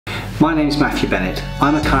My name's Matthew Bennett.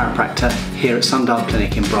 I'm a chiropractor here at Sundial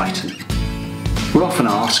Clinic in Brighton. We're often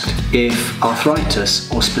asked if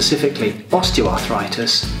arthritis, or specifically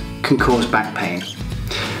osteoarthritis, can cause back pain.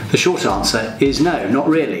 The short answer is no, not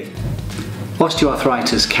really.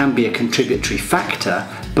 Osteoarthritis can be a contributory factor,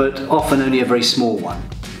 but often only a very small one.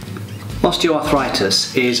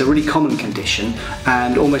 Osteoarthritis is a really common condition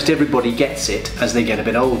and almost everybody gets it as they get a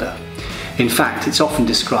bit older. In fact, it's often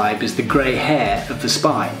described as the grey hair of the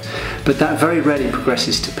spine, but that very rarely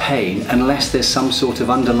progresses to pain unless there's some sort of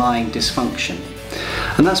underlying dysfunction.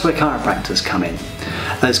 And that's where chiropractors come in.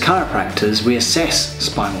 As chiropractors, we assess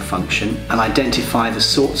spinal function and identify the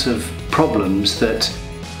sorts of problems that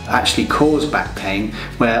actually cause back pain,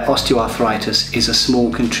 where osteoarthritis is a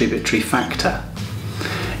small contributory factor.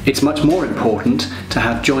 It's much more important to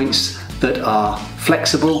have joints that are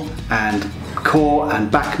flexible and core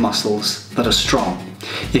and back muscles that are strong.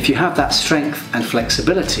 If you have that strength and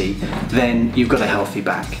flexibility, then you've got a healthy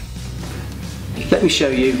back. Let me show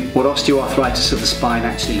you what osteoarthritis of the spine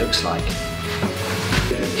actually looks like.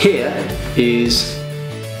 Here is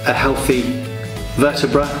a healthy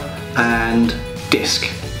vertebra and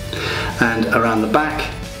disc. And around the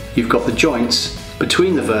back, you've got the joints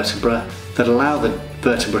between the vertebra that allow the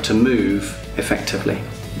vertebra to move effectively.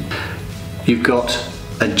 You've got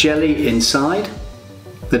a jelly inside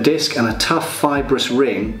the disc and a tough fibrous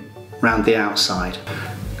ring round the outside.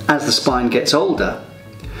 As the spine gets older,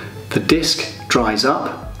 the disc dries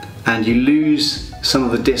up and you lose some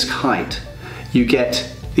of the disc height. You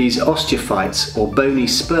get these osteophytes or bony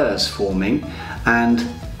spurs forming, and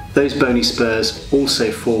those bony spurs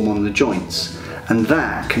also form on the joints, and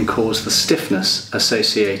that can cause the stiffness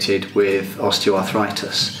associated with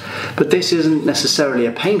osteoarthritis. But this isn't necessarily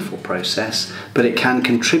a painful process, but it can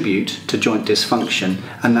contribute to joint dysfunction,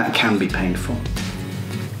 and that can be painful.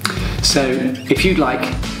 So if you'd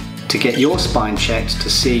like to get your spine checked to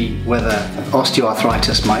see whether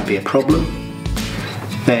osteoarthritis might be a problem,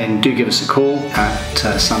 then do give us a call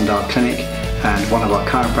at Sundial Clinic, and one of our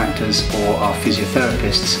chiropractors or our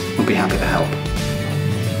physiotherapists will be happy to help.